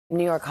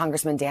New York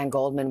Congressman Dan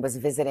Goldman was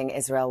visiting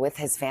Israel with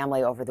his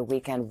family over the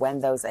weekend when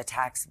those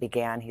attacks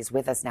began. He's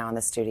with us now in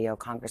the studio.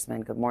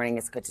 Congressman, good morning.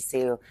 It's good to see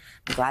you.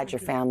 I'm glad your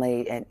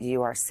family and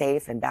you are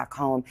safe and back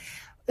home.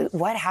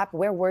 What happened?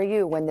 Where were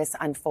you when this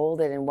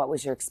unfolded, and what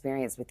was your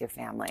experience with your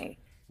family?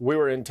 We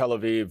were in Tel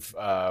Aviv,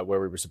 where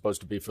we were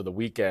supposed to be for the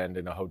weekend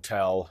in a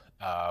hotel.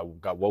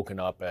 Got woken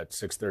up at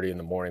 6:30 in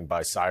the morning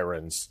by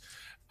sirens.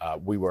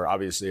 We were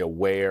obviously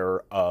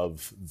aware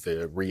of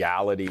the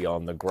reality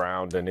on the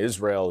ground in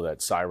Israel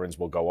that sirens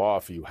will go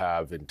off. You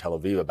have in Tel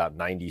Aviv about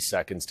 90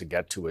 seconds to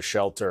get to a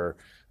shelter.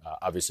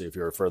 Obviously, if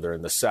you're further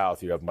in the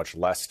south, you have much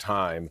less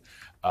time.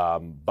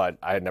 But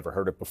I had never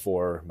heard it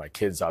before. My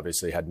kids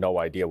obviously had no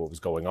idea what was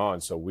going on.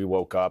 So we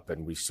woke up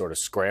and we sort of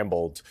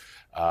scrambled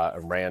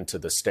and ran to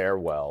the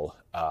stairwell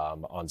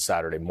on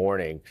Saturday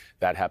morning.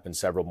 That happened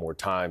several more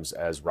times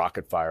as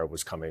rocket fire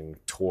was coming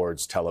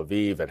towards Tel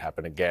Aviv. It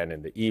happened again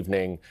in the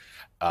evening.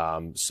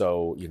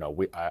 So, you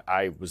know,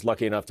 I was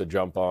lucky enough to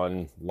jump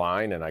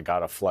online and I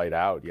got a flight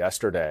out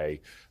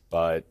yesterday.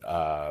 But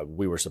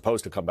we were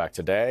supposed to come back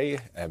today,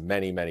 and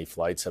many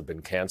flights have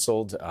been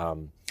canceled.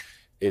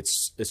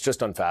 It's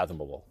just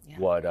unfathomable.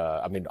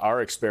 Yeah. I mean,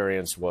 our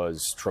experience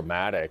was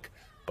traumatic,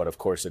 but of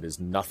course it is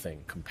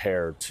nothing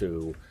compared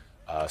to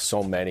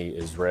so many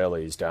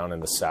Israelis down in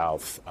the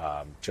south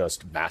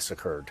just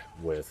massacred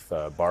with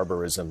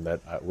barbarism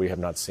that we have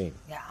not seen.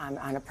 Yeah,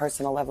 on a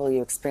personal level,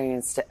 you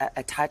experienced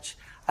a touch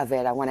of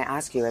it. I want to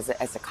ask you, as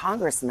a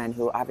congressman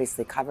who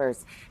obviously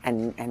covers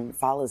and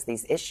follows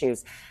these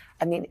issues,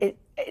 I mean,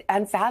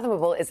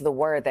 unfathomable is the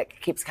word that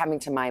keeps coming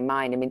to my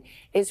mind. I mean,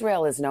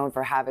 Israel is known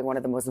for having one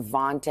of the most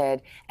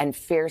vaunted and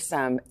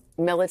fearsome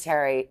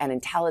military and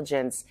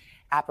intelligence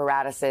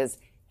apparatuses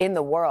in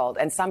the world.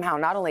 And somehow,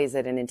 not only is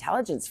it an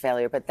intelligence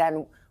failure, but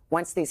then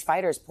once these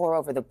fighters pour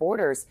over the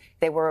borders,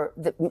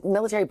 the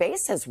military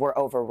bases were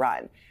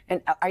overrun.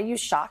 And are you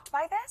shocked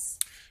by this?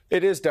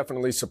 It is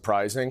definitely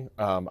surprising.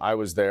 I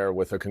was there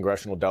with a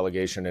congressional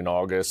delegation in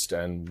August,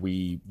 and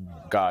we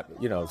got,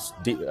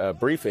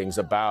 briefings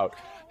about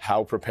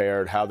how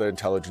prepared, how the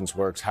intelligence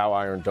works, how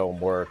Iron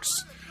Dome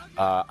works.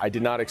 I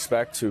did not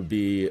expect to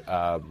be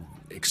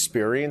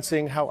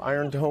experiencing how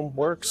Iron Dome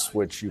works,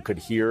 which you could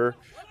hear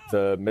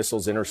the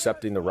missiles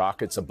intercepting the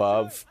rockets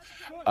above.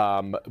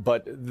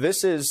 But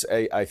this is,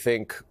 I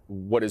think,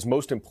 what is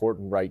most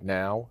important right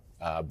now,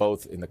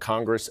 both in the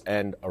Congress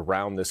and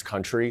around this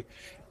country,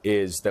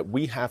 is that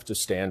we have to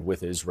stand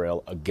with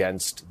Israel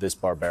against this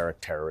barbaric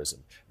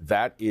terrorism.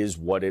 That is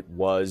what it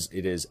was.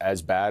 It is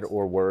as bad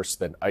or worse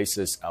than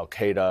ISIS,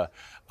 Al-Qaeda,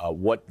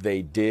 what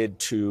they did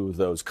to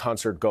those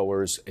concert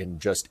goers in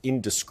just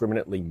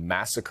indiscriminately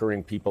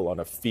massacring people on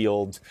a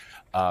field,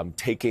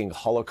 taking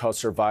Holocaust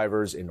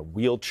survivors in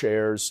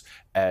wheelchairs,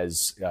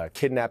 as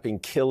kidnapping,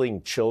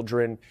 killing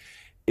children.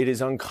 It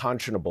is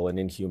unconscionable and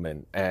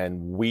inhuman.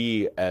 And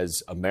we,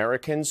 as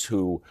Americans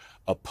who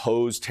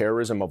oppose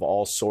terrorism of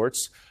all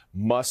sorts,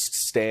 must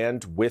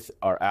stand with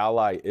our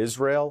ally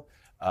Israel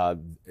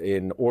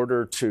in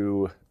order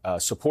to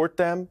support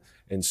them,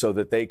 and so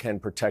that they can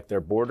protect their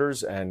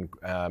borders and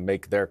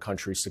make their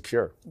country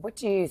secure. What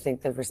do you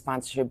think the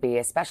response should be,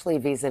 especially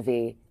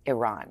vis-a-vis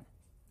Iran?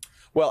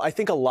 Well, I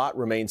think a lot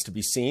remains to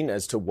be seen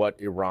as to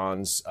what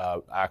Iran's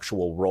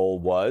actual role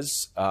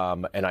was.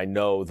 And I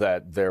know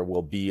that there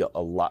will be a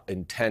lot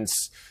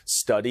intense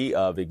study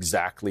of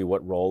exactly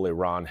what role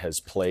Iran has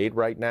played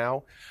right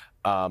now.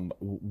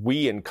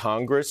 We in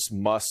Congress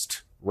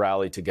must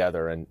rally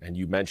together. And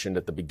you mentioned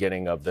at the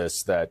beginning of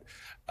this that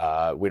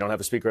we don't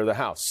have a Speaker of the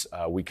House.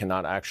 We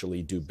cannot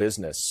actually do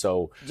business.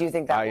 So do you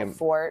think that will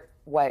thwart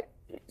what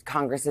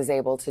Congress is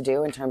able to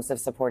do in terms of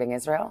supporting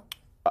Israel?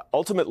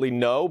 Ultimately,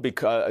 no,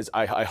 because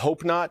I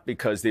hope not,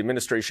 because the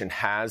administration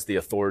has the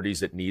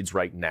authorities it needs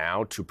right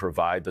now to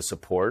provide the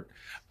support.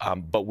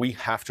 But we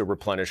have to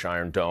replenish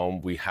Iron Dome.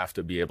 We have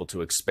to be able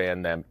to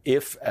expand them.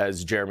 If,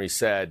 as Jeremy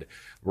said,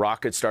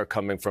 rockets start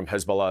coming from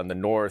Hezbollah in the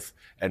north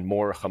and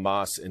more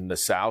Hamas in the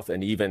south,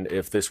 and even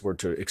if this were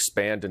to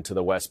expand into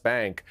the West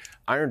Bank,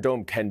 Iron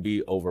Dome can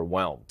be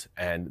overwhelmed.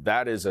 And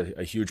that is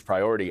a huge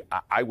priority.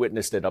 I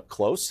witnessed it up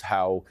close,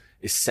 how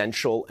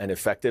essential and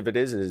effective it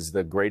is. It is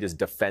the greatest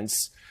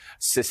defense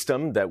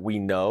system that we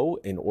know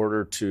in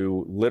order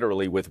to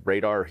literally, with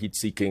radar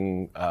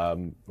heat-seeking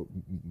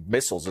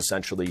missiles,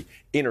 essentially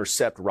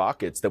intercept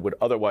rockets that would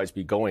otherwise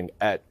be going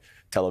at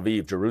Tel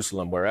Aviv,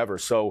 Jerusalem, wherever.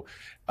 So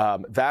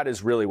that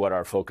is really what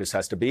our focus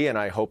has to be. And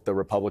I hope the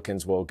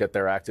Republicans will get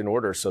their act in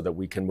order so that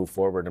we can move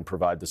forward and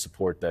provide the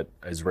support that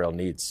Israel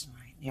needs. All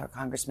right. New York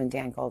Congressman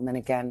Dan Goldman,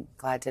 again,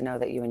 glad to know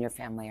that you and your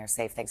family are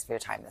safe. Thanks for your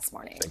time this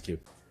morning. Thank you.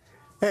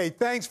 Hey,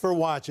 thanks for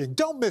watching.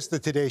 Don't miss the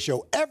Today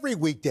Show every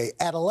weekday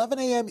at 11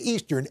 a.m.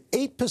 Eastern,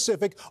 8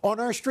 Pacific on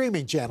our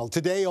streaming channel,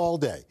 Today All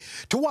Day.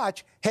 To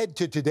watch, head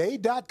to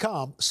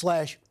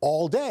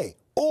today.com/allday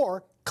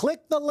or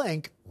click the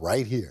link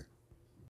right here.